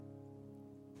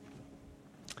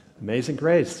Amazing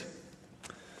grace.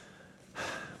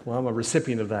 Well, I'm a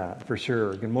recipient of that, for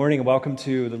sure. Good morning and welcome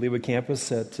to the Leawood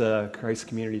campus at Christ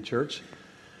Community Church.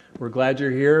 We're glad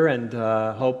you're here and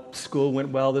hope school went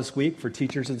well this week for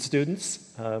teachers and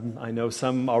students. I know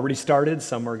some already started,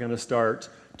 some are going to start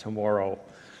tomorrow.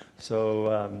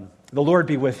 So the Lord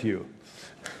be with you.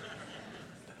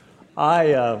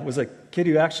 I was a kid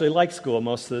who actually liked school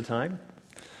most of the time,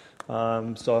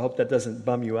 so I hope that doesn't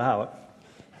bum you out.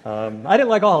 I didn't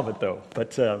like all of it, though.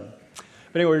 But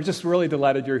anyway, we're just really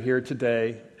delighted you're here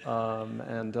today,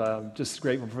 and just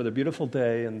grateful for the beautiful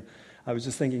day. And I was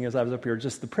just thinking as I was up here,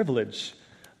 just the privilege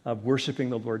of worshiping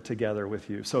the Lord together with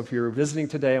you. So if you're visiting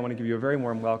today, I want to give you a very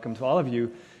warm welcome to all of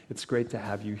you. It's great to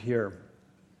have you here.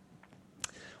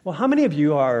 Well, how many of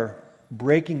you are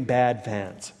Breaking Bad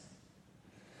fans?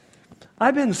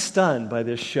 I've been stunned by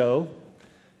this show.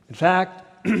 In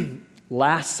fact,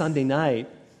 last Sunday night,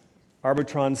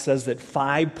 Arbitron says that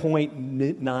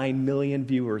 5.9 million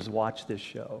viewers watched this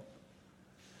show.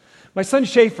 My son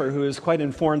Schaefer, who is quite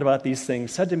informed about these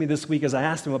things, said to me this week as I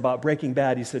asked him about Breaking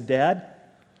Bad, he said, "Dad,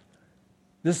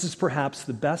 this is perhaps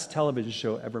the best television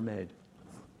show ever made."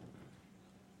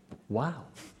 Wow.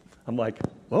 I'm like,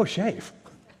 whoa, Schaefer.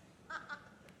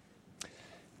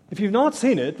 If you've not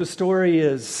seen it, the story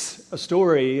is a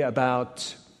story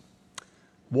about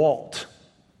Walt.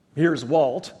 Here's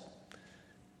Walt.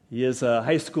 He is a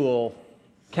high school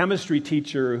chemistry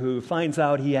teacher who finds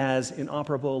out he has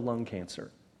inoperable lung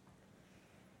cancer.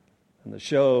 And the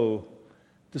show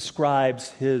describes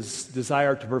his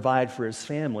desire to provide for his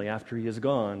family after he is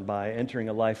gone by entering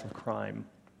a life of crime.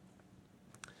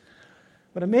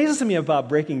 What amazes me about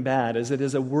Breaking Bad is it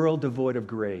is a world devoid of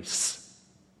grace,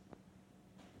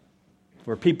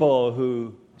 where people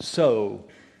who sow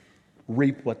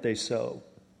reap what they sow.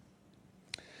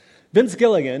 Vince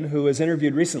Gilligan, who was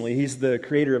interviewed recently, he's the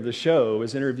creator of the show,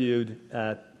 was interviewed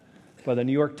by the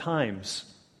New York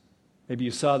Times. Maybe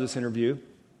you saw this interview.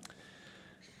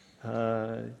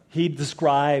 He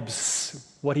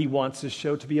describes what he wants his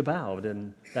show to be about,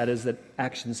 and that is that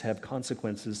actions have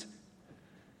consequences.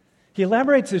 He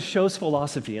elaborates his show's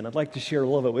philosophy, and I'd like to share a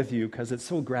little bit with you because it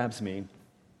so grabs me.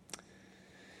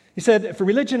 He said, "If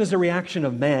religion is a reaction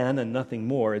of man and nothing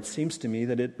more, it seems to me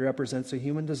that it represents a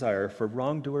human desire for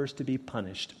wrongdoers to be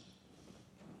punished."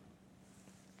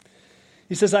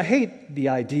 He says, "I hate the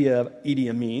idea of Idi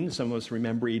Amin." Some of us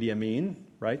remember Idi Amin,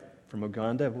 right, from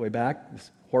Uganda way back,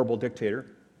 this horrible dictator.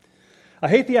 "I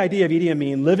hate the idea of Idi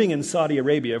Amin living in Saudi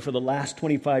Arabia for the last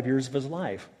 25 years of his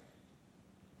life.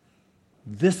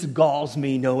 This galls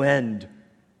me no end.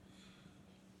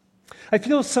 I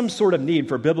feel some sort of need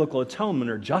for biblical atonement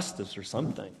or justice or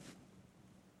something.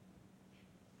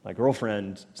 My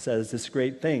girlfriend says this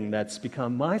great thing that's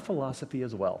become my philosophy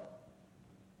as well.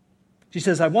 She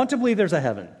says, I want to believe there's a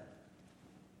heaven,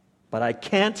 but I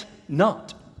can't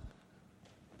not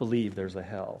believe there's a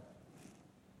hell."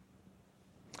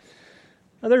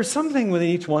 Now, there's something within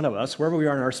each one of us, wherever we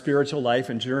are in our spiritual life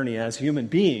and journey as human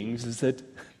beings, is that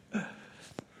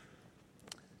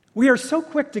we are so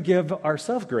quick to give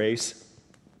ourselves grace,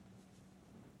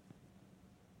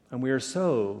 and we are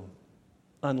so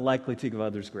unlikely to give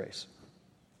others grace.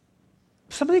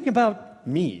 Something about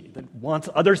me that wants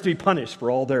others to be punished for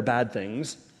all their bad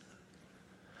things,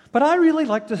 but I really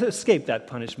like to escape that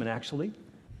punishment, actually.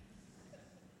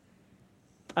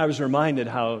 I was reminded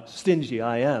how stingy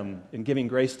I am in giving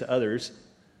grace to others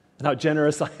and how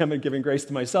generous I am in giving grace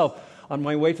to myself on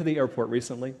my way to the airport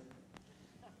recently.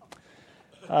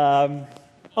 On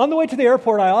the way to the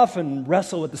airport, I often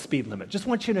wrestle with the speed limit. Just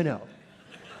want you to know.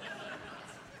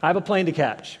 I have a plane to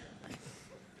catch.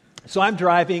 So I'm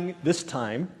driving this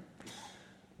time.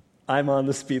 I'm on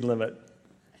the speed limit.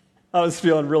 I was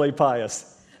feeling really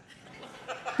pious.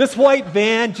 This white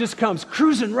van just comes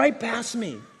cruising right past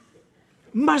me.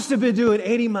 Must have been doing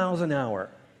 80 miles an hour.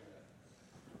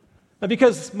 Now,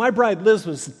 because my bride Liz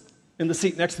was in the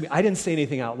seat next to me, I didn't say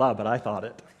anything out loud, but I thought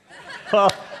it.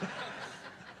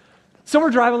 So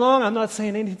we're driving along. I'm not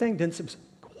saying anything. It was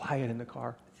quiet in the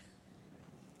car.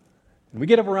 And we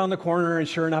get up around the corner, and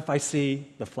sure enough, I see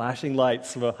the flashing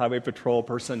lights of a highway patrol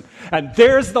person. And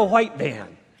there's the white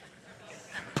van,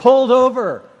 pulled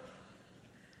over.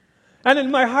 And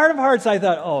in my heart of hearts, I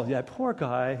thought, oh, yeah, poor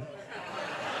guy.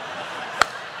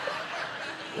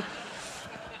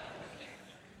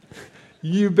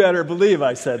 You better believe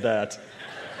I said that.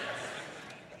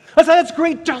 I said, that's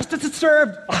great justice is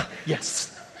served. Ah, yes.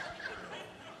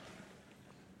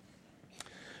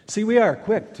 See, we are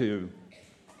quick to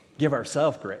give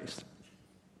ourselves grace,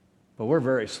 but we're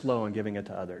very slow in giving it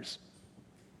to others.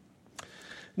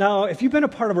 Now, if you've been a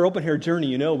part of our Open Hair journey,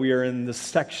 you know we are in this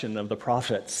section of the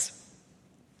prophets.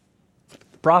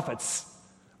 The prophets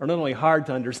are not only hard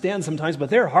to understand sometimes,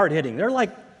 but they're hard-hitting. They're like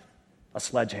a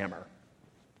sledgehammer.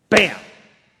 Bam!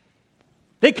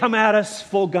 They come at us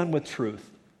full gun with truth,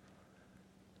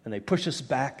 and they push us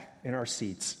back in our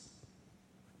seats.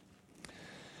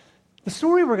 The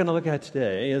story we're going to look at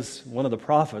today is one of the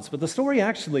prophets, but the story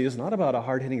actually is not about a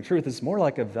hard-hitting truth. It's more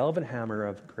like a velvet hammer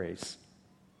of grace.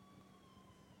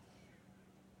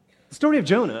 The story of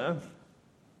Jonah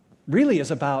really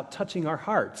is about touching our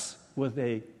hearts with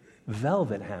a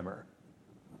velvet hammer.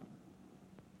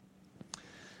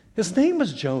 His name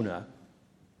was Jonah,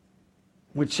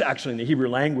 which actually in the Hebrew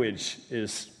language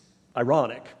is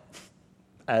ironic,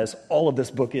 as all of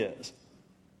this book is.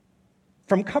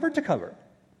 From cover to cover,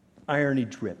 irony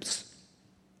drips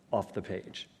off the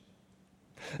page.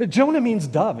 Jonah means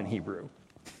dove in Hebrew.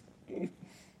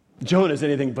 Jonah is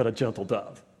anything but a gentle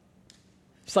dove.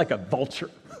 It's like a vulture.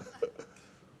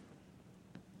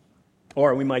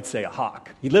 Or we might say a hawk.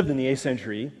 He lived in the 8th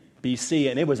century BC,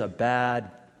 and it was a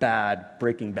bad,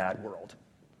 Breaking Bad world.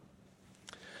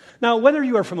 Now, whether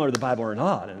you are familiar with the Bible or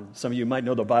not, and some of you might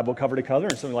know the Bible cover to cover,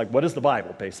 and some of you are like, what is the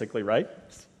Bible, basically, right?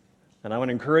 And I want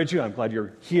to encourage you, I'm glad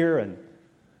you're here and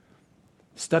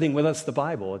studying with us the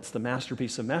Bible. It's the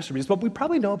masterpiece of masterpieces. But we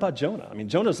probably know about Jonah. I mean,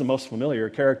 Jonah's the most familiar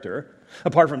character,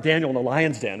 apart from Daniel in the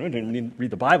lion's den. We didn't need to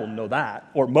read the Bible to know that.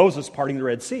 Or Moses parting the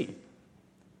Red Sea.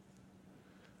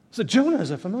 So Jonah is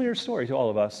a familiar story to all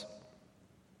of us.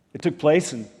 It took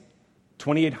place in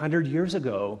 2,800 years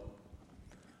ago.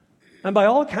 And by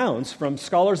all accounts, from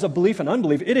scholars of belief and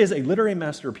unbelief, it is a literary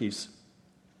masterpiece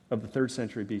of the 3rd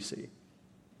century BC.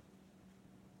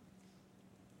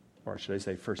 Or should I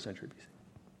say 1st century BC.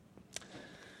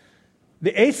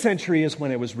 The 8th century is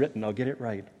when it was written. I'll get it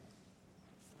right.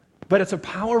 But it's a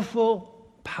powerful,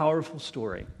 powerful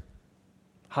story.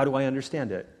 How do I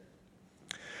understand it?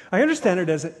 I understand it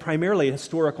as primarily a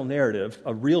historical narrative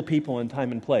of real people in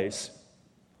time and place.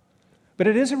 But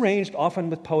it is arranged often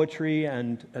with poetry,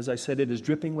 and as I said, it is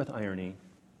dripping with irony.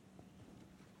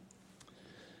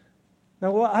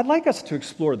 Now, I'd like us to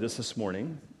explore this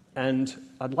morning, and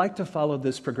I'd like to follow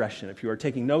this progression. If you are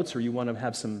taking notes or you want to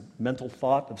have some mental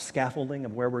thought of scaffolding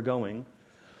of where we're going,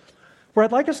 where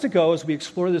I'd like us to go as we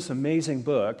explore this amazing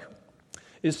book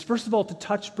is, first of all, to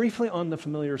touch briefly on the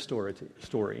familiar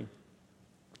story.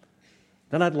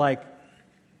 Then I'd like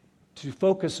to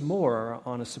focus more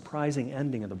on a surprising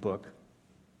ending of the book,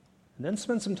 and then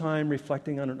spend some time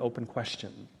reflecting on an open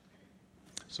question.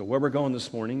 So where we're going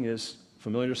this morning is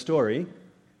familiar story,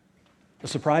 a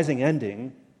surprising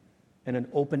ending, and an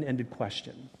open-ended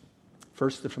question.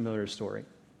 First, the familiar story.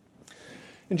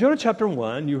 In Jonah chapter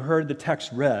 1, you heard the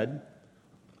text read.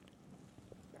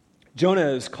 Jonah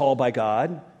is called by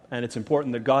God, and it's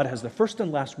important that God has the first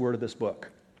and last word of this book.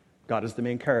 God is the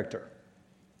main character.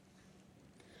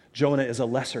 Jonah is a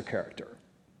lesser character.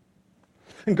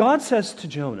 And God says to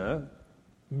Jonah,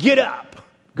 get up,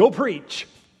 go preach.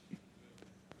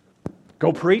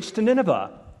 Go preach to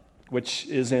Nineveh, which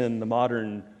is in the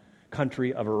modern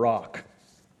country of Iraq.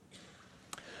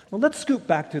 Well, let's scoot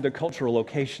back to the cultural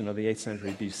location of the 8th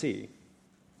century BC.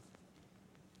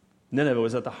 Nineveh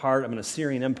was at the heart of an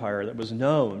Assyrian empire that was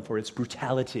known for its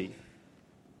brutality,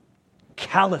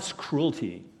 callous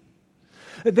cruelty.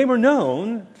 They were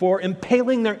known for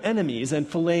impaling their enemies and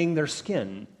filleting their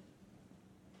skin.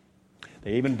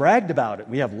 They even bragged about it.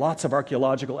 We have lots of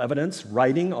archaeological evidence,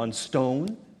 writing on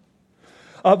stone,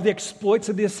 of the exploits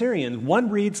of the Assyrians.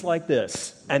 One reads like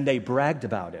this, and they bragged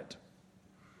about it.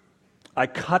 I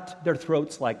cut their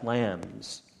throats like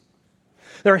lambs.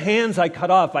 Their hands I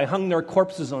cut off. I hung their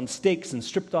corpses on stakes and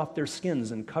stripped off their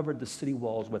skins and covered the city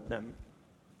walls with them.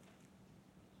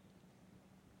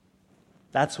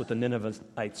 That's what the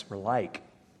Ninevites were like.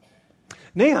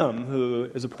 Nahum,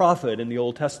 who is a prophet in the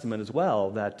Old Testament as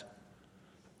well, that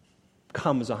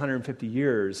comes 150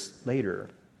 years later,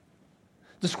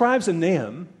 describes in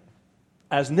Nahum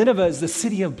as Nineveh is the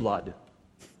city of blood.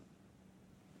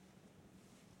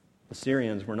 The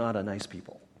Syrians were not a nice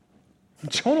people.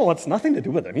 Jonah wants nothing to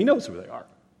do with them. He knows who they are.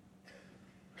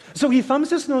 So he thumbs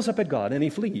his nose up at God and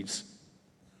he flees.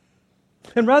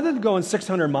 And rather than going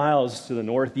 600 miles to the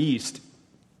northeast,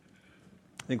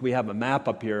 I think we have a map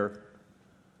up here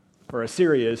where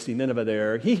Assyria is, see Nineveh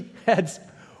there, he heads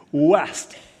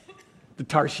west to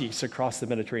Tarshish across the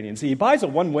Mediterranean Sea. He buys a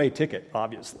one-way ticket,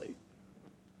 obviously.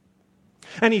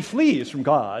 And he flees from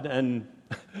God, and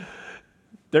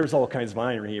there's all kinds of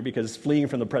irony here because fleeing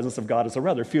from the presence of God is a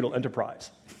rather futile enterprise.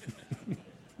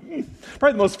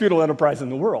 Probably the most futile enterprise in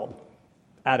the world.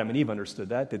 Adam and Eve understood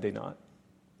that, did they not?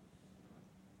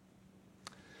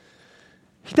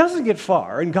 he doesn't get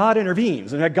far, and God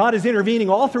intervenes. And God is intervening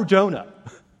all through Jonah.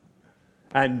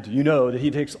 And you know that he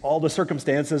takes all the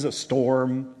circumstances, a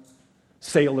storm,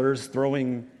 sailors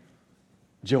throwing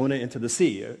Jonah into the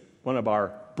sea. One of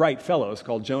our bright fellows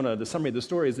called Jonah, the summary of the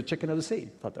story is the chicken of the sea.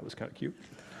 Thought that was kind of cute.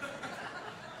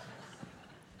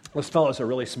 Those fellows are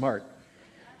really smart.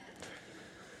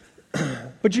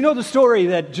 But you know the story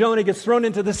that Jonah gets thrown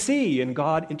into the sea and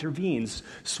God intervenes.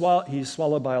 He's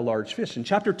swallowed by a large fish. In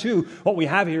chapter 2, what we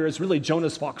have here is really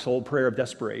Jonah's foxhole prayer of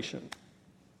desperation.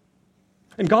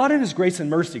 And God in his grace and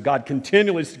mercy, God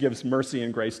continually gives mercy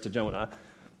and grace to Jonah,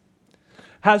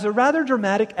 has a rather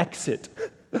dramatic exit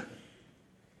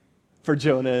for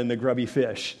Jonah and the grubby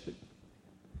fish.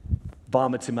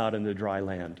 Vomits him out into dry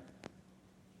land.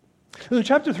 And in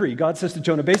chapter 3, God says to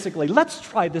Jonah, basically, let's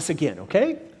try this again,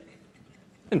 okay?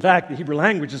 In fact, the Hebrew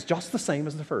language is just the same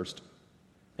as the first,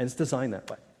 and it's designed that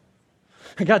way.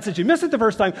 And God says, you missed it the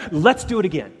first time, let's do it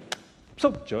again.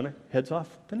 So Jonah heads off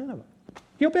to Nineveh.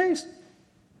 He obeys.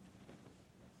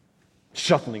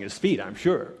 Shuffling his feet, I'm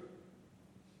sure.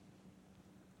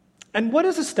 And what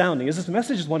is astounding is this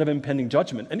message is one of impending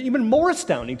judgment. And even more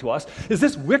astounding to us is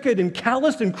this wicked and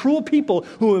calloused and cruel people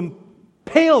who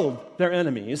impaled their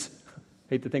enemies,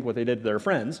 hate to think what they did to their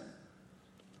friends,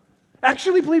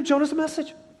 actually believed Jonah's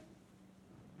message.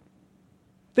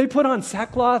 They put on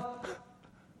sackcloth,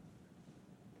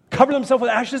 cover themselves with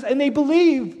ashes, and they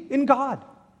believe in God.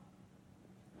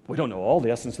 We don't know all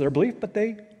the essence of their belief, but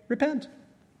they repent.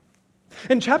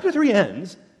 And chapter 3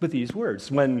 ends with these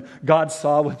words. When God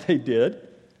saw what they did,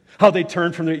 how they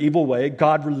turned from their evil way,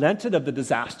 God relented of the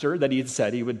disaster that he had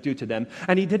said he would do to them,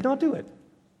 and he did not do it.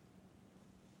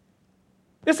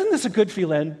 Isn't this a good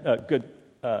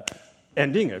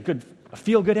ending, a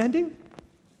feel-good ending?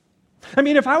 I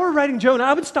mean, if I were writing Jonah,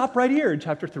 I would stop right here in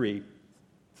chapter 3.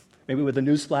 Maybe with a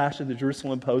news flash in the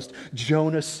Jerusalem Post,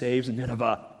 Jonah saves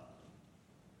Nineveh.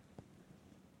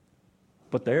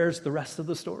 But there's the rest of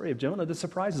the story of Jonah that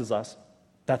surprises us.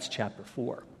 That's chapter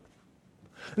 4.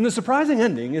 And the surprising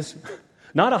ending is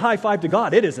not a high five to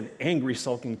God. It is an angry,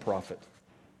 sulking prophet.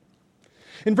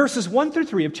 In verses 1 through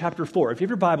 3 of chapter 4, if you have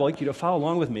your Bible, I'd like you to follow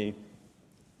along with me.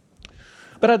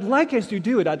 But I'd like, as you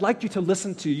do it, I'd like you to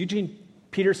listen to Eugene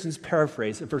Peterson's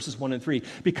paraphrase of verses 1 and 3,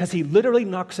 because he literally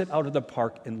knocks it out of the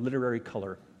park in literary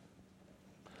color.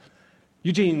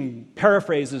 Eugene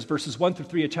paraphrases verses 1 through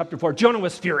 3 of chapter 4. Jonah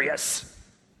was furious.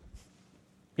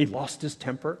 He lost his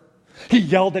temper. He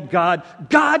yelled at God,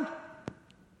 God,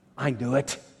 I knew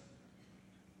it.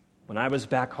 When I was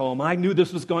back home, I knew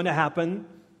this was going to happen.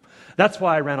 That's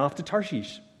why I ran off to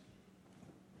Tarshish.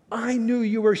 I knew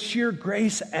you were sheer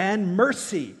grace and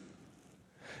mercy,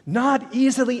 not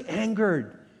easily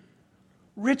angered,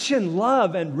 rich in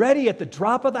love and ready at the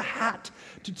drop of the hat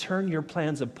to turn your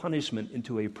plans of punishment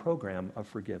into a program of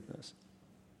forgiveness.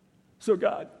 So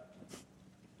God,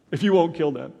 if you won't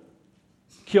kill them,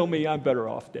 kill me, I'm better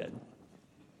off dead.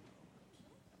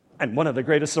 And one of the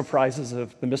greatest surprises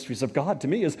of the mysteries of God to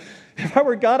me is, if I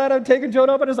were God, I'd have taken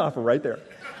Jonah up on his offer right there.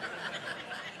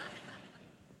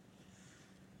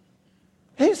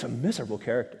 He's a miserable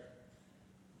character.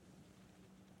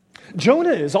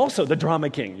 Jonah is also the drama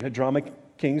king. You had drama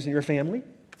kings in your family?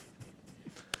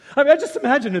 I mean, I just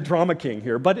imagine a drama king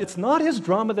here, but it's not his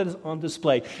drama that is on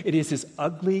display. It is his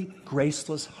ugly,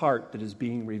 graceless heart that is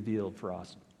being revealed for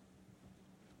us.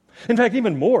 In fact,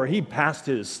 even more, he passed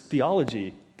his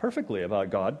theology perfectly about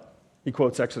God. He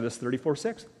quotes Exodus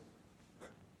 34:6.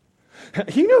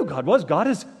 He knew God was. God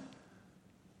is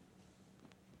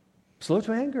slow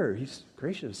to anger. He's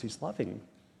gracious. He's loving.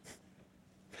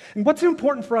 And what's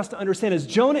important for us to understand is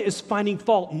Jonah is finding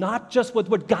fault not just with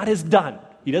what God has done.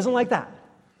 He doesn't like that.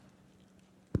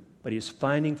 But he's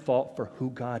finding fault for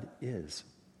who God is.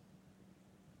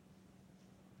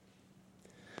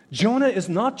 Jonah is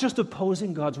not just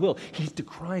opposing God's will. He's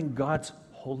decrying God's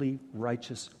holy,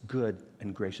 righteous, good,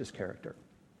 and gracious character.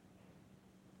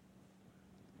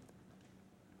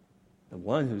 The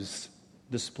one who's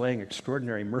displaying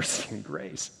extraordinary mercy and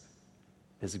grace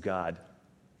is God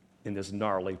in this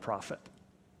gnarly prophet.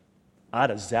 I'd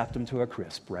have zapped him to a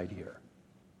crisp right here.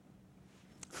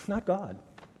 Not God.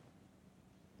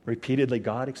 Repeatedly,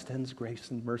 God extends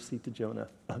grace and mercy to Jonah.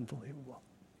 Unbelievable.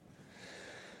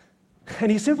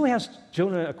 And he simply asked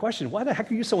Jonah a question. Why the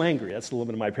heck are you so angry? That's a little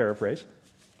bit of my paraphrase.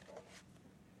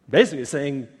 Basically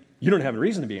saying, you don't have a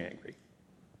reason to be angry.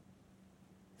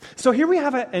 So here we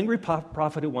have an angry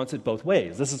prophet who wants it both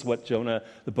ways. This is what Jonah,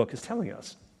 the book, is telling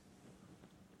us.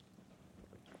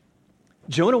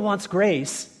 Jonah wants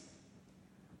grace.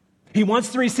 He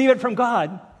wants to receive it from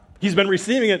God. He's been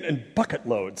receiving it in bucket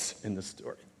loads in this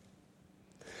story.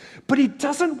 But he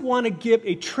doesn't want to give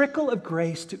a trickle of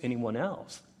grace to anyone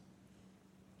else.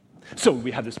 So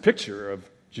we have this picture of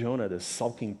Jonah, this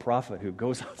sulking prophet who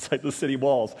goes outside the city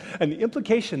walls. And the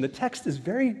implication, the text is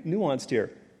very nuanced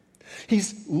here.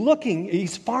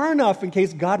 He's far enough in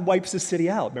case God wipes the city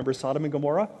out. Remember Sodom and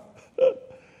Gomorrah?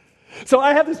 So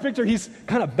I have this picture, he's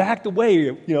kind of backed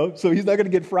away, so he's not going to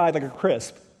get fried like a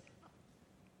crisp.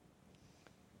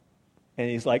 And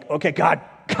he's like, okay, God,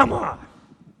 come on.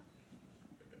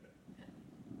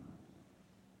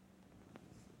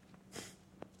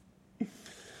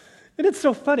 And it's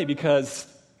so funny because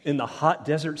in the hot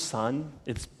desert sun,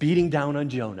 it's beating down on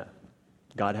Jonah.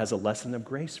 God has a lesson of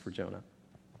grace for Jonah.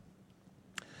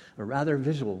 A rather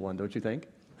visual one, don't you think?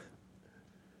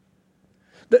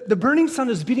 The burning sun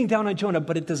is beating down on Jonah,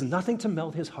 but it does nothing to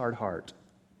melt his hard heart.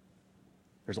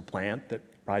 There's a plant that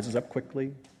rises up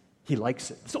quickly. He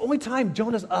likes it. It's the only time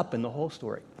Jonah's up in the whole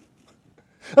story.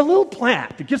 A little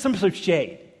plant that gives him some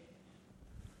shade.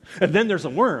 And then there's a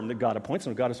worm that God appoints,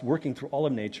 and God is working through all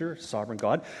of nature, sovereign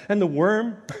God, and the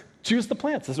worm chews the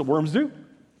plants. That's what worms do.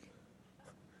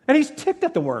 And he's ticked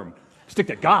at the worm. He's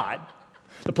ticked at God.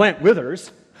 The plant withers,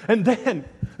 and then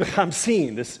I'm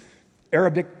seeing this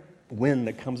Arabic wind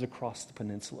that comes across the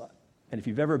peninsula. And if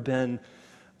you've ever been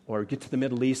or get to the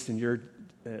Middle East and you're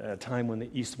at a time when the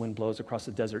east wind blows across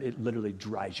the desert, it literally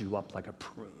dries you up like a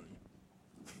prune.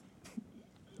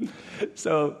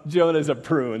 So Jonah's a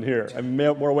prune here. I mean,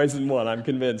 more ways than one, I'm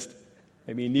convinced.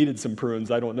 Maybe he needed some prunes,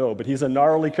 I don't know, but he's a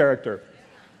gnarly character.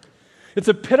 It's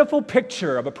a pitiful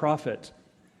picture of a prophet.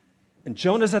 And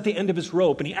Jonah's at the end of his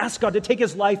rope, and he asks God to take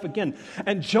his life again.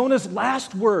 And Jonah's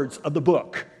last words of the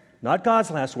book, not God's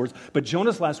last words, but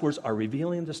Jonah's last words are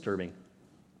revealing and disturbing.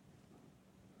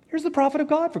 Here's the prophet of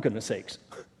God, for goodness sakes.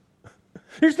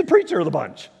 Here's the preacher of the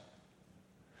bunch.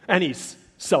 And he's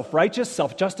self-righteous,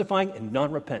 self-justifying, and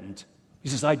non-repentant. He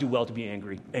says, I do well to be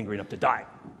angry enough to die.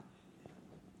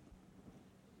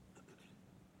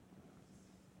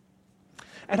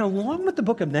 And along with the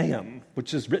book of Nahum,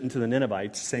 which is written to the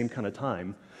Ninevites, same kind of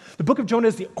time, the book of Jonah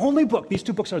is the only book, these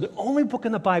two books are the only book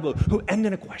in the Bible who end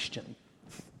in a question.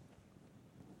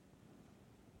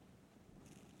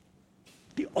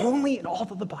 The only in all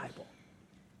of the Bible.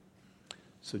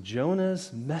 So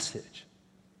Jonah's message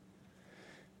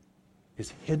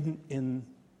is hidden in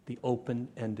the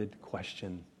open-ended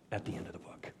question at the end of the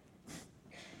book.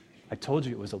 I told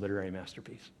you it was a literary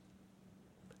masterpiece.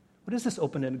 What is this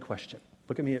open-ended question?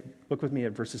 Look with me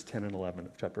at verses 10 and 11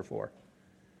 of chapter 4.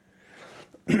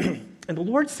 And the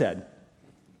Lord said,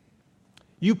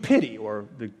 you pity, or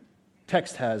the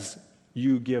text has,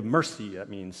 you give mercy. That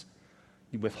means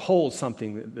you withhold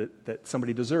something that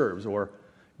somebody deserves, or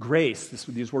grace.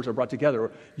 These words are brought together.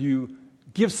 Or you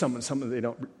give someone something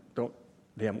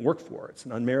they haven't worked for. It's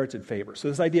an unmerited favor. So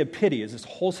this idea of pity is this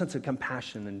whole sense of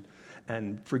compassion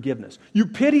and forgiveness. You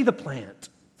pity the plant.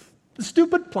 The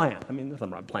stupid plant. I mean, there's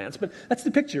nothing wrong with plants, but that's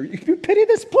the picture. You pity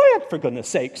this plant, for goodness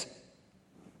sakes.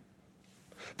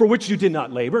 For which you did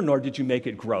not labor, nor did you make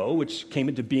it grow, which came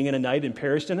into being in a night and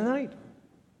perished in a night.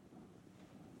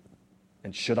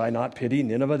 And should I not pity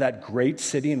Nineveh, that great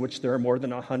city in which there are more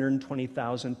than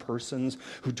 120,000 persons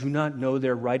who do not know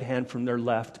their right hand from their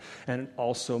left, and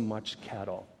also much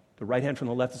cattle? The right hand from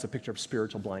the left is a picture of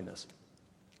spiritual blindness.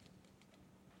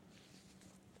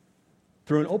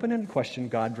 Through an open-ended question,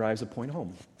 God drives a point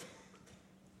home.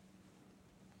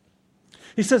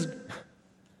 He says,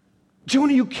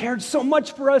 Jonah, you cared so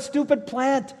much for a stupid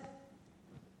plant.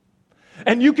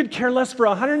 And you could care less for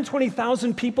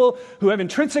 120,000 people who have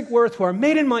intrinsic worth, who are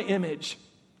made in my image.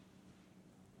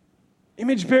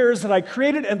 Image bearers that I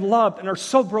created and loved and are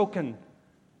so broken,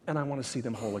 and I want to see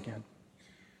them whole again.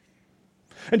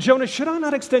 And Jonah, should I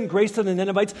not extend grace to the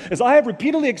Ninevites as I have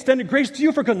repeatedly extended grace to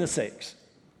you, for goodness sakes?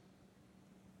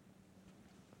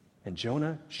 And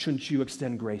Jonah, shouldn't you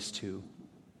extend grace to?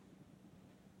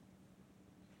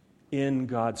 In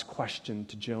God's question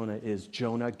to Jonah is,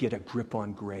 Jonah, get a grip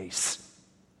on grace.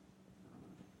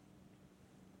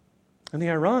 And the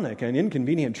ironic and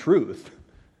inconvenient truth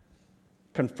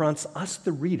confronts us,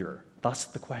 the reader, thus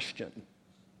the question,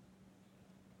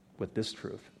 with this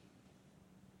truth.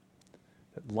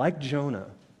 That like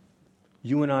Jonah,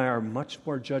 you and I are much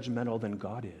more judgmental than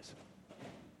God is.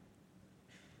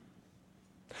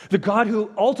 The God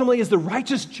who ultimately is the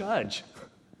righteous judge,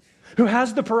 who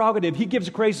has the prerogative, he gives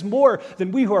grace more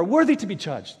than we who are worthy to be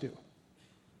judged do.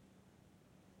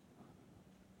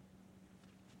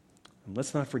 And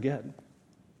let's not forget,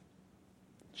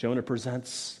 Jonah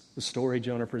presents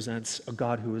a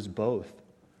God who is both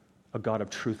a God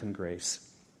of truth and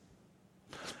grace.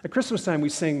 At Christmas time, we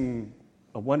sing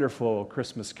a wonderful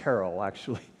Christmas carol,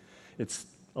 actually. It's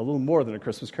a little more than A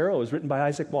Christmas Carol. It was written by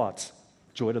Isaac Watts,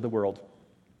 Joy to the World.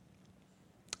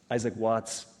 Isaac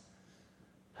Watts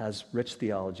has rich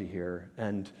theology here.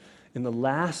 And in the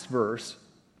last verse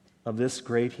of this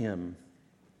great hymn,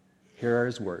 here are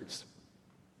his words.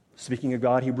 Speaking of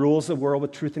God, he rules the world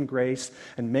with truth and grace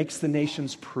and makes the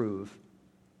nations prove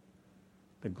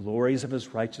the glories of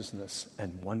his righteousness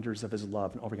and wonders of his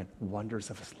love. And over again, wonders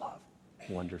of his love,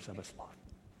 wonders of his love.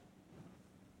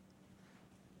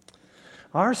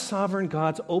 Our sovereign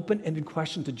God's open-ended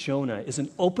question to Jonah is an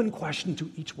open question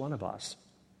to each one of us.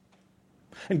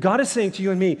 And God is saying to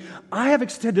you and me, I have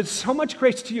extended so much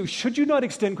grace to you. Should you not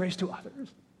extend grace to others?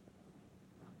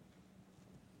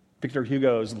 Victor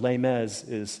Hugo's Les Mis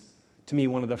is, to me,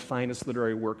 one of the finest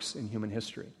literary works in human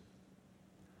history.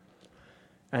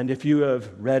 And if you have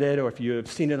read it or if you have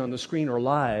seen it on the screen or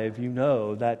live, you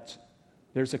know that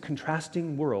there's a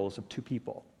contrasting world of two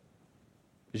people.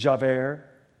 Javert,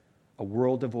 a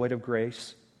world devoid of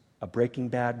grace, a Breaking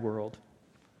Bad world,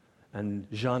 and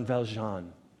Jean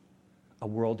Valjean, a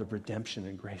world of redemption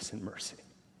and grace and mercy.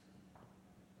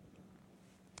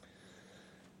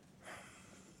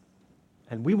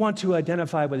 And we want to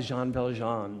identify with Jean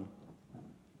Valjean,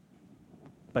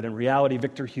 but in reality,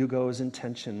 Victor Hugo's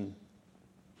intention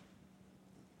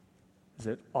is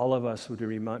that all of us would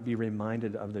be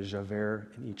reminded of the Javert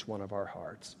in each one of our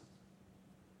hearts.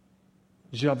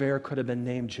 Javert could have been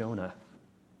named Jonah.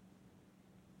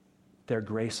 Their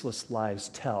graceless lives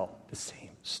tell the same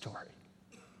story.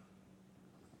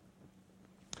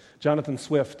 Jonathan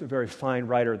Swift, a very fine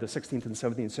writer of the 16th and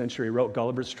 17th century, wrote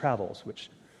Gulliver's Travels, which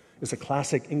is a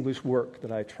classic English work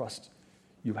that I trust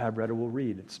you have read or will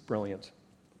read. It's brilliant.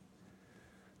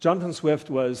 Jonathan Swift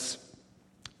was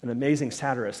an amazing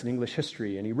satirist in English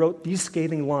history, and he wrote these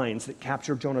scathing lines that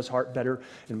capture Jonah's heart better,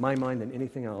 in my mind, than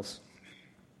anything else.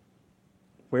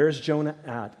 Where is Jonah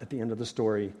at the end of the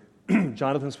story?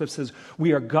 Jonathan Swift says,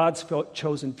 "We are God's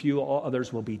chosen few, all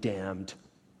others will be damned.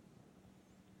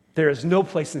 There is no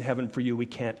place in heaven for you. We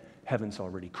can't. Heaven's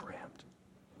already crammed."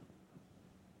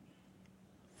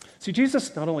 See,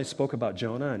 Jesus not only spoke about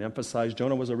Jonah and emphasized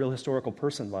Jonah was a real historical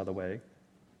person, by the way.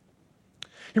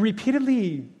 He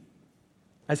repeatedly,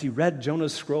 as he read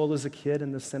Jonah's scroll as a kid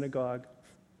in the synagogue,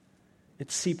 it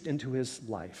seeped into his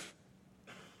life.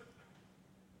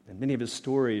 And many of his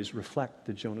stories reflect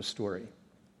the Jonah story.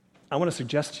 I want to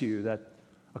suggest to you that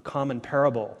a common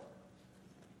parable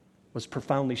was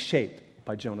profoundly shaped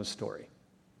by Jonah's story.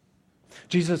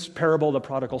 Jesus' parable, the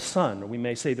prodigal son, or we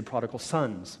may say the prodigal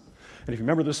sons. And if you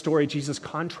remember the story, Jesus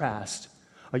contrasts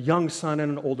a young son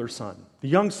and an older son. The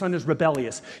young son is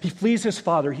rebellious. He flees his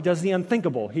father. He does the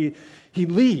unthinkable. He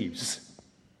leaves.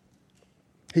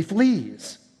 He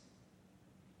flees.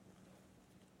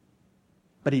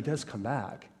 But he does come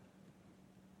back,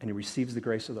 and he receives the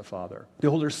grace of the Father. The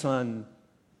older son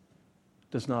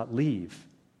does not leave,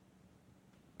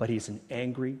 but he's an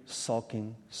angry,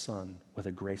 sulking son with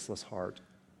a graceless heart.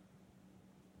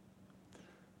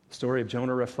 The story of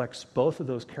Jonah reflects both of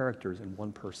those characters in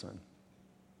one person.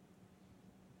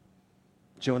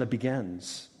 Jonah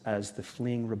begins as the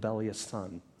fleeing, rebellious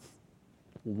son,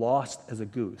 lost as a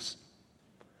goose.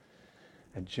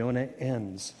 And Jonah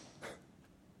ends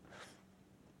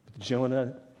with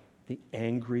Jonah, the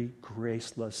angry,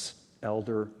 graceless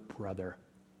elder brother,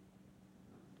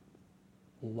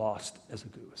 lost as a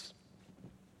goose.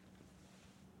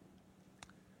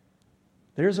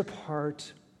 There's a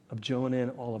part of Jonah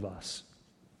in all of us.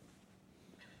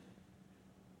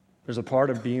 There's a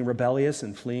part of being rebellious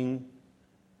and fleeing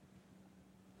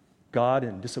God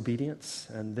in disobedience,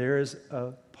 and there is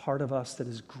a part of us that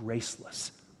is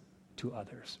graceless to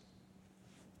others.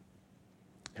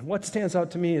 And what stands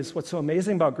out to me is what's so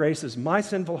amazing about grace is my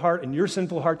sinful heart and your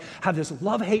sinful heart have this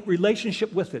love-hate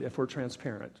relationship with it if we're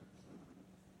transparent.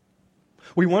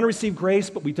 We want to receive grace,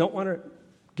 but we don't want to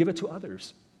give it to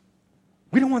others.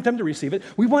 We don't want them to receive it.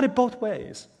 We want it both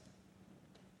ways.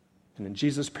 And in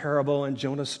Jesus' parable and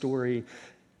Jonah's story,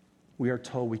 we are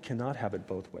told we cannot have it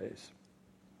both ways.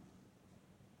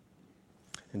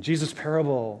 And Jesus'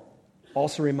 parable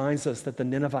also reminds us that the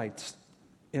Ninevites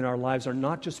in our lives are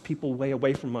not just people way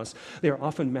away from us. They are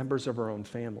often members of our own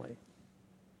family.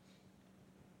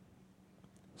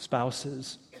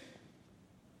 Spouses,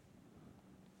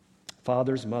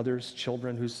 fathers, mothers,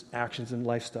 children whose actions and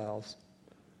lifestyles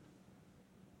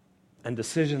and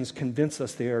decisions convince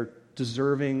us they are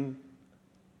deserving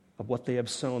of what they have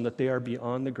sown, that they are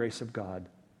beyond the grace of God,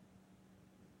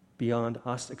 beyond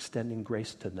us extending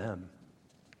grace to them.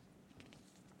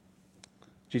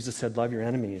 Jesus said, love your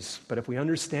enemies. But if we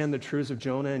understand the truths of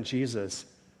Jonah and Jesus,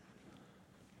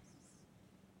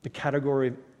 the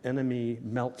category enemy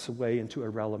melts away into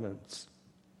irrelevance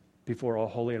before a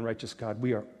holy and righteous God.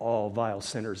 We are all vile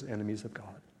sinners, enemies of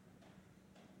God,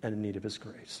 and in need of his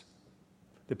grace.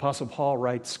 The Apostle Paul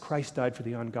writes, Christ died for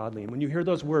the ungodly. And when you hear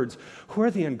those words, who are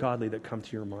the ungodly that come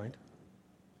to your mind?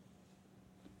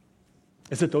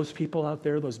 Is it those people out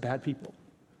there, those bad people?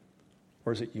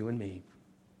 Or is it you and me?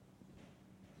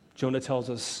 Jonah tells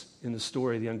us in the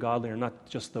story, the ungodly are not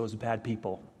just those bad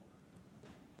people.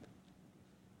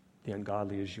 The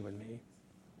ungodly is you and me.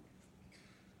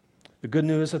 The good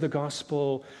news of the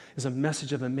gospel is a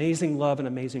message of amazing love and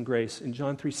amazing grace. In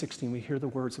John 3:16, we hear the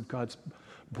words of God's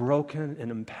broken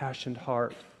and impassioned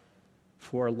heart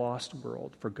for a lost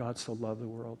world, for God so loved the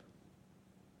world.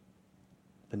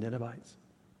 The Ninevites,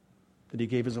 that he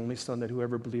gave his only son, that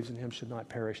whoever believes in him should not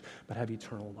perish, but have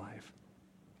eternal life.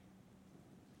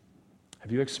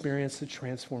 Have you experienced the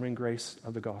transforming grace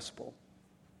of the gospel?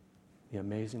 The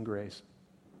amazing grace.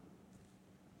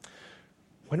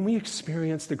 When we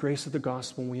experience the grace of the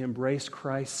gospel, we embrace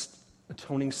Christ's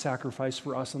atoning sacrifice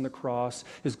for us on the cross,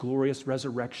 his glorious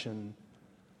resurrection,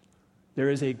 there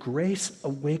is a grace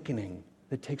awakening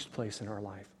that takes place in our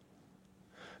life.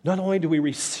 Not only do we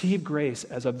receive grace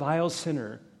as a vile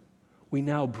sinner, we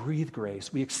now breathe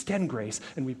grace, we extend grace,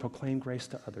 and we proclaim grace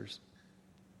to others.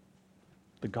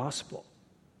 The gospel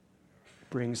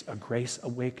brings a grace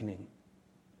awakening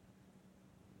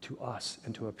to us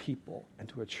and to a people and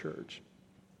to a church.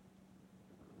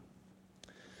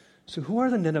 So who are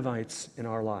the Ninevites in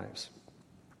our lives?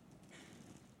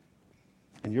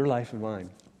 In your life and mine?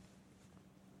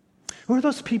 Who are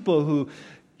those people who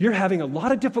you're having a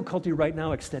lot of difficulty right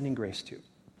now extending grace to?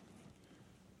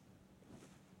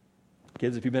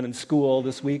 Kids, if you've been in school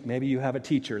this week, maybe you have a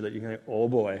teacher that you're going, oh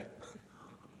boy,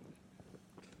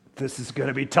 this is going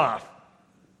to be tough.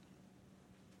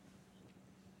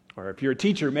 Or if you're a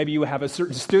teacher, maybe you have a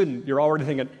certain student, you're already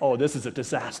thinking, oh, this is a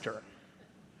disaster.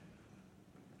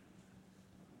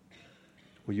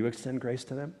 Will you extend grace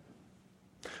to them?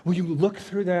 Will you look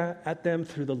at them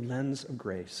through the lens of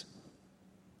grace?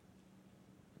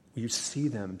 Will you see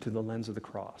them through the lens of the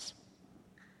cross?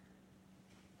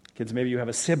 Kids, maybe you have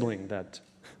a sibling that...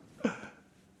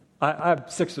 I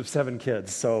have 6 of 7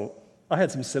 kids, so I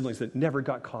had some siblings that never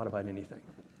got caught about anything.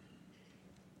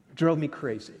 It drove me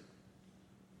crazy.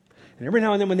 And every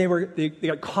now and then when they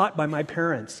got caught by my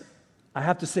parents, I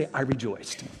have to say I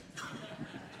rejoiced.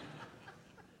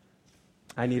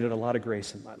 I needed a lot of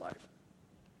grace in my life.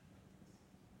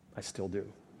 I still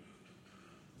do.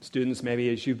 Students, maybe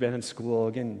as you've been in school,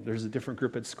 again, there's a different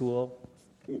group at school.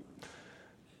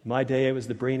 My day, it was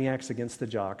the brainiacs against the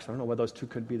jocks. I don't know whether those two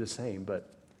could be the same, but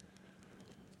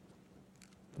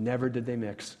never did they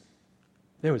mix.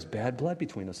 There was bad blood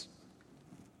between us.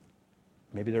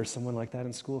 Maybe there's someone like that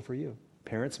in school for you.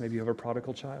 Parents, maybe you have a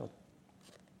prodigal child.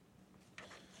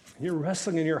 You're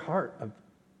wrestling in your heart of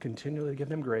continually giving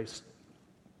them grace.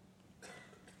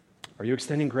 Are you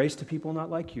extending grace to people not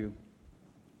like you?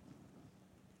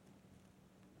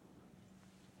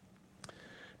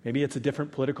 Maybe it's a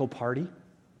different political party,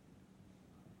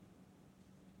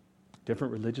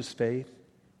 different religious faith,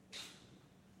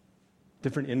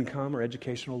 different income or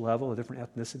educational level, a different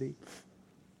ethnicity.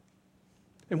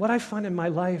 And what I find in my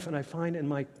life, and I find in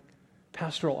my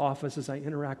pastoral office as I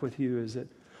interact with you, is that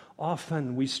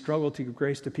often we struggle to give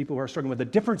grace to people who are struggling with a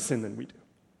different sin than we do.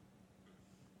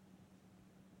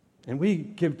 And we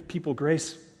give people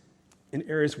grace in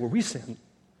areas where we sin.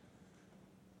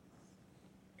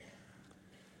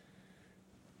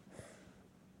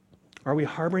 Are we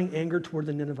harboring anger toward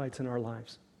the Ninevites in our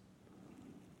lives?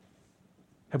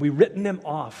 Have we written them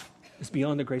off as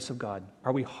beyond the grace of God?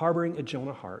 Are we harboring a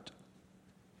Jonah heart?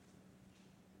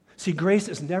 See, grace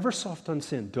is never soft on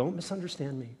sin. Don't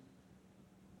misunderstand me.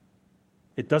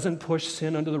 It doesn't push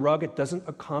sin under the rug. It doesn't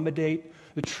accommodate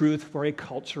the truth for a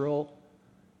cultural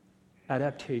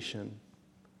adaptation.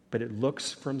 But it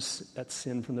looks at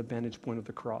sin from the vantage point of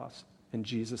the cross and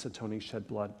Jesus' atoning shed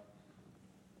blood.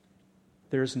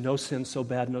 There is no sin so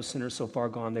bad, no sinner so far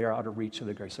gone, they are out of reach of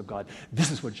the grace of God.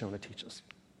 This is what Jonah teaches.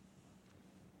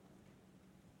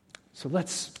 So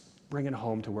let's bring it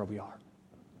home to where we are.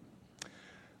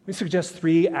 We suggest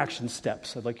 3 action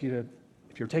steps. I'd like you to,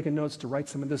 if you're taking notes, to write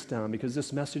some of this down because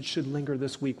this message should linger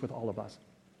this week with all of us.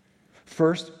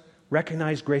 First,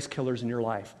 recognize grace killers in your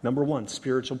life. Number 1,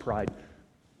 spiritual pride.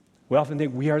 We often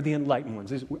think we are the enlightened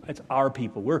ones. It's our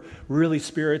people. We're really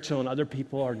spiritual and other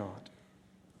people are not.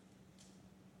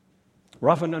 We're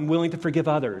often unwilling to forgive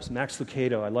others. Max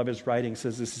Lucado, I love his writing,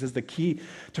 says this. He says the key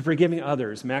to forgiving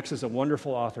others, Max is a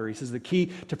wonderful author, he says the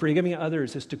key to forgiving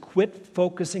others is to quit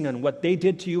focusing on what they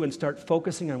did to you and start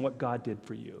focusing on what God did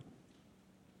for you.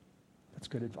 That's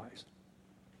good advice.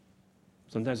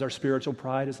 Sometimes our spiritual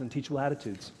pride is in teachable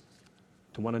attitudes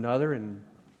to one another, and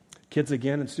kids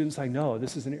again and students, I know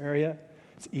this is an area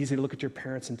it's easy to look at your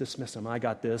parents and dismiss them. I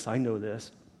got this, I know this.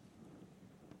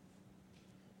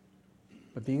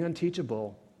 But being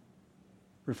unteachable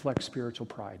reflects spiritual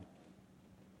pride.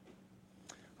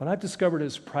 What I've discovered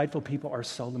is prideful people are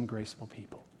seldom graceful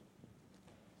people.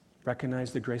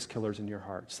 Recognize the grace killers in your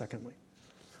heart. Secondly,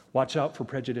 watch out for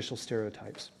prejudicial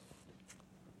stereotypes.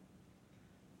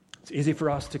 It's easy for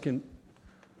us to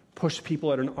push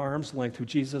people at an arm's length who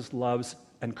Jesus loves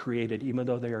and created, even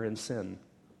though they are in sin.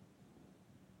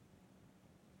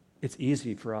 It's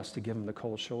easy for us to give them the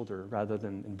cold shoulder rather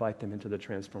than invite them into the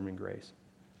transforming grace.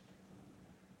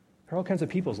 There are all kinds of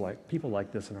people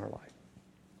like this in our life.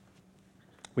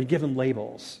 We give them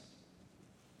labels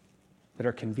that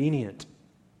are convenient.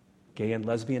 Gay and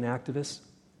lesbian activists,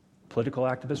 political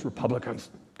activists, Republicans,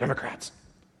 Democrats,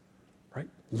 right?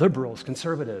 Liberals,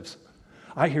 conservatives.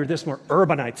 I hear this more,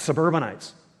 urbanites,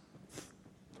 suburbanites,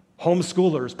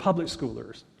 homeschoolers, public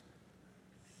schoolers.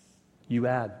 You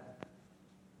add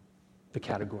the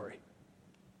category.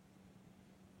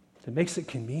 It makes it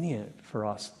convenient for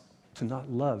us to not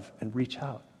love and reach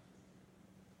out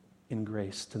in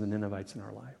grace to the Ninevites in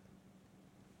our life.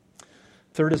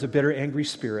 Third is a bitter, angry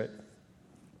spirit.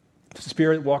 The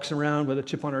spirit walks around with a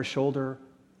chip on our shoulder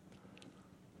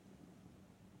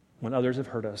when others have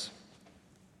hurt us.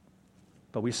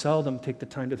 But we seldom take the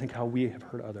time to think how we have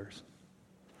hurt others.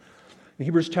 In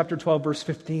Hebrews chapter 12, verse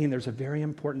 15, there's a very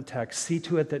important text. See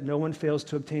to it that no one fails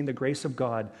to obtain the grace of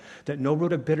God, that no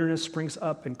root of bitterness springs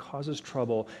up and causes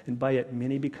trouble, and by it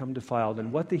many become defiled.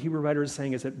 And what the Hebrew writer is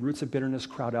saying is that roots of bitterness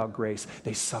crowd out grace.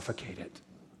 They suffocate it.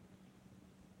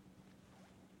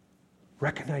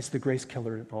 Recognize the grace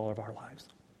killer in all of our lives.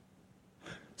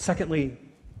 Secondly,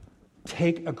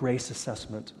 take a grace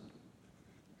assessment.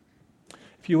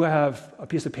 If you have a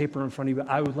piece of paper in front of you,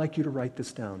 I would like you to write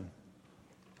this down.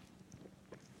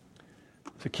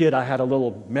 As a kid, I had a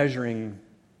little measuring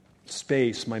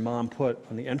space my mom put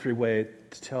on the entryway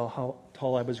to tell how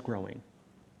tall I was growing.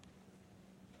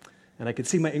 And I could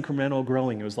see my incremental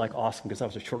growing. It was like awesome because I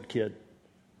was a short kid.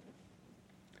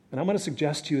 And I'm going to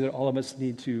suggest to you that all of us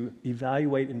need to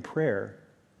evaluate in prayer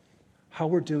how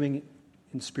we're doing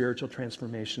in spiritual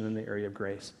transformation in the area of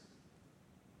grace.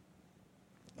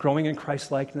 Growing in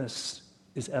Christ-likeness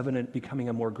is evident becoming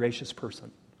a more gracious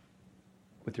person.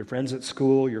 With your friends at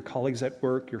school, your colleagues at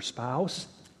work, your spouse,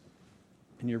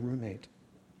 and your roommate.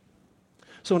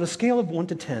 So on a scale of 1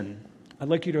 to 10, I'd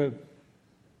like you to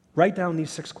write down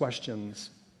these 6 questions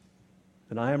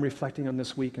that I am reflecting on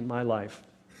this week in my life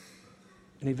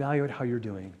and evaluate how you're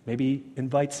doing. Maybe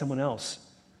invite someone else,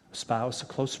 a spouse, a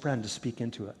close friend, to speak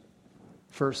into it.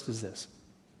 First is this: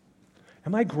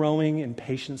 am I growing in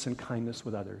patience and kindness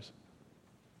with others?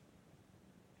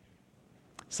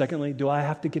 Secondly, do I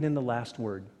have to get in the last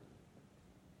word?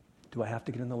 Do I have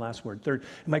to get in the last word? Third,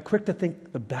 am I quick to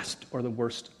think the best or the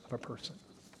worst of a person?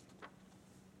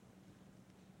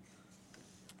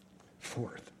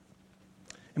 Fourth,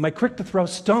 am I quick to throw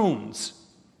stones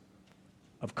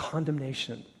of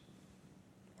condemnation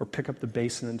or pick up the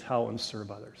basin and towel and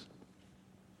serve others?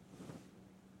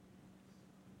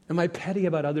 Am I petty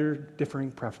about other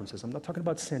differing preferences? I'm not talking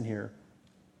about sin here.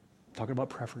 I'm talking about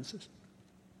preferences.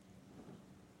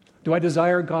 Do I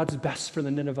desire God's best for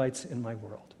the Ninevites in my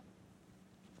world?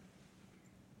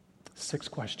 6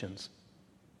 questions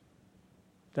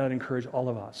that I'd encourage all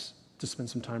of us to spend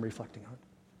some time reflecting on.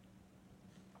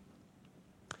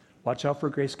 Watch out for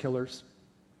grace killers.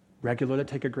 Regularly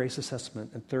take a grace assessment.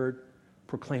 And third,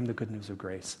 proclaim the good news of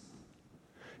grace.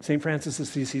 St. Francis of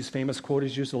Assisi's famous quote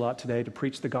is used a lot today: to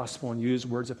preach the gospel and use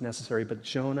words if necessary. But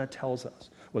Jonah tells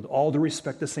us, with all due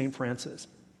respect to St. Francis,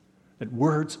 that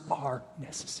words are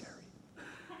necessary.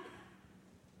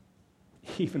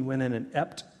 Even when an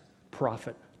inept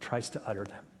prophet tries to utter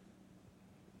them.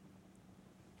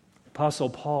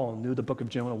 Apostle Paul knew the book of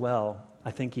Jonah well.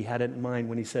 I think he had it in mind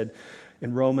when he said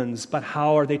in Romans, "But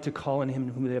how are they to call on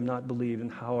him whom they have not believed?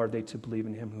 And how are they to believe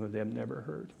in him whom they have never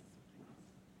heard?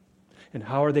 And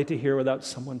how are they to hear without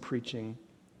someone preaching?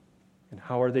 And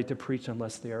how are they to preach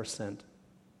unless they are sent?"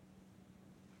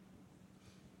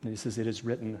 And he says, "It is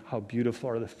written, how beautiful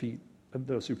are the feet of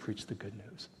those who preach the good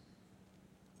news."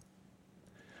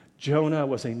 Jonah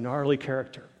was a gnarly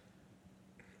character,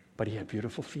 but he had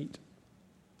beautiful feet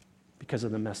because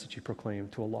of the message he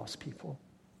proclaimed to a lost people.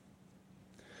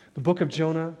 The book of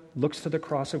Jonah looks to the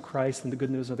cross of Christ and the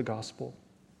good news of the gospel.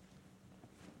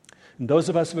 And those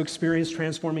of us who experience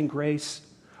transforming grace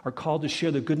are called to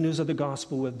share the good news of the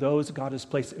gospel with those God has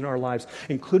placed in our lives,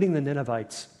 including the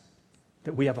Ninevites,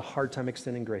 that we have a hard time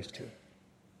extending grace to.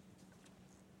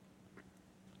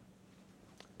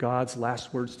 God's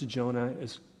last words to Jonah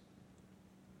is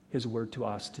his word to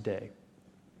us today.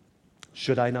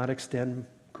 Should I not extend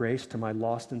grace to my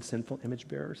lost and sinful image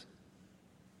bearers?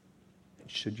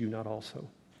 And should you not also?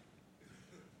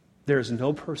 There is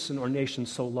no person or nation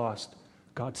so lost,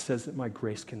 God says, that my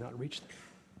grace cannot reach them.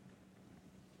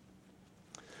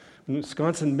 When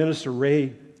Wisconsin minister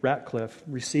Ray Ratcliffe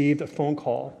received a phone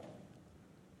call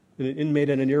that an inmate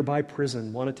in a nearby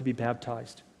prison wanted to be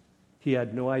baptized, he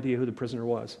had no idea who the prisoner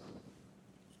was.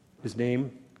 His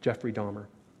name, Jeffrey Dahmer.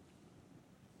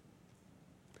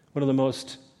 One of the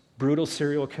most brutal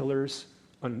serial killers,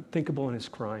 unthinkable in his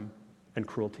crime and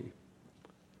cruelty.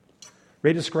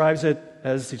 Ray describes it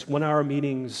as these 1-hour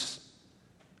meetings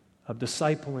of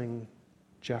discipling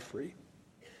Jeffrey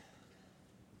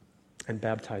and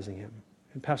baptizing him.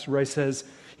 And Pastor Ray says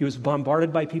he was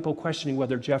bombarded by people questioning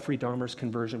whether Jeffrey Dahmer's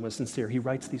conversion was sincere. He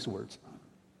writes these words.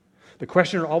 The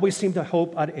questioner always seemed to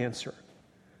hope I'd answer.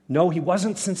 No, he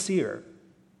wasn't sincere.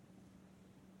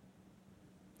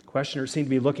 The questioner seemed to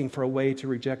be looking for a way to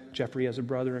reject Jeffrey as a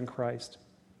brother in Christ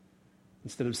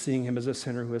instead of seeing him as a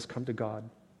sinner who has come to God.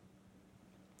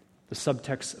 The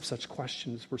subtext of such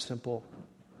questions were simple.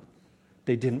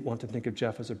 They didn't want to think of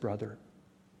Jeff as a brother.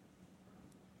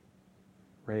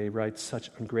 Ray writes, such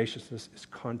ungraciousness is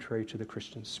contrary to the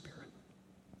Christian spirit.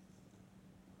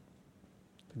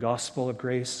 The gospel of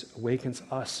grace awakens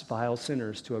us, vile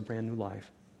sinners, to a brand new life.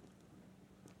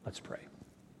 Let's pray.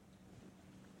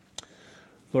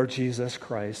 Lord Jesus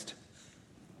Christ,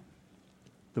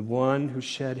 the one who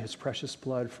shed his precious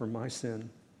blood for my sin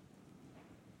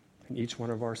and each one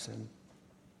of our sin,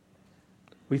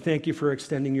 we thank you for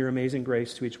extending your amazing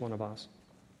grace to each one of us.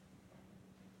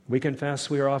 We confess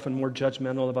we are often more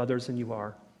judgmental of others than you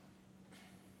are.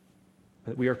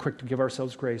 That we are quick to give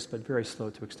ourselves grace, but very slow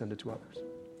to extend it to others.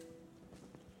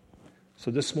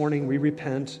 So this morning we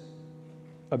repent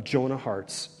of Jonah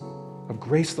hearts, of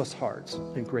graceless hearts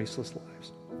and graceless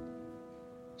lives.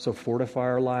 So fortify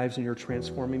our lives in your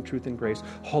transforming truth and grace.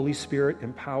 Holy Spirit,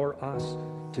 empower us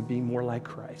to be more like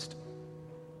Christ,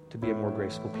 to be a more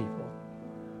graceful people.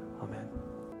 Amen.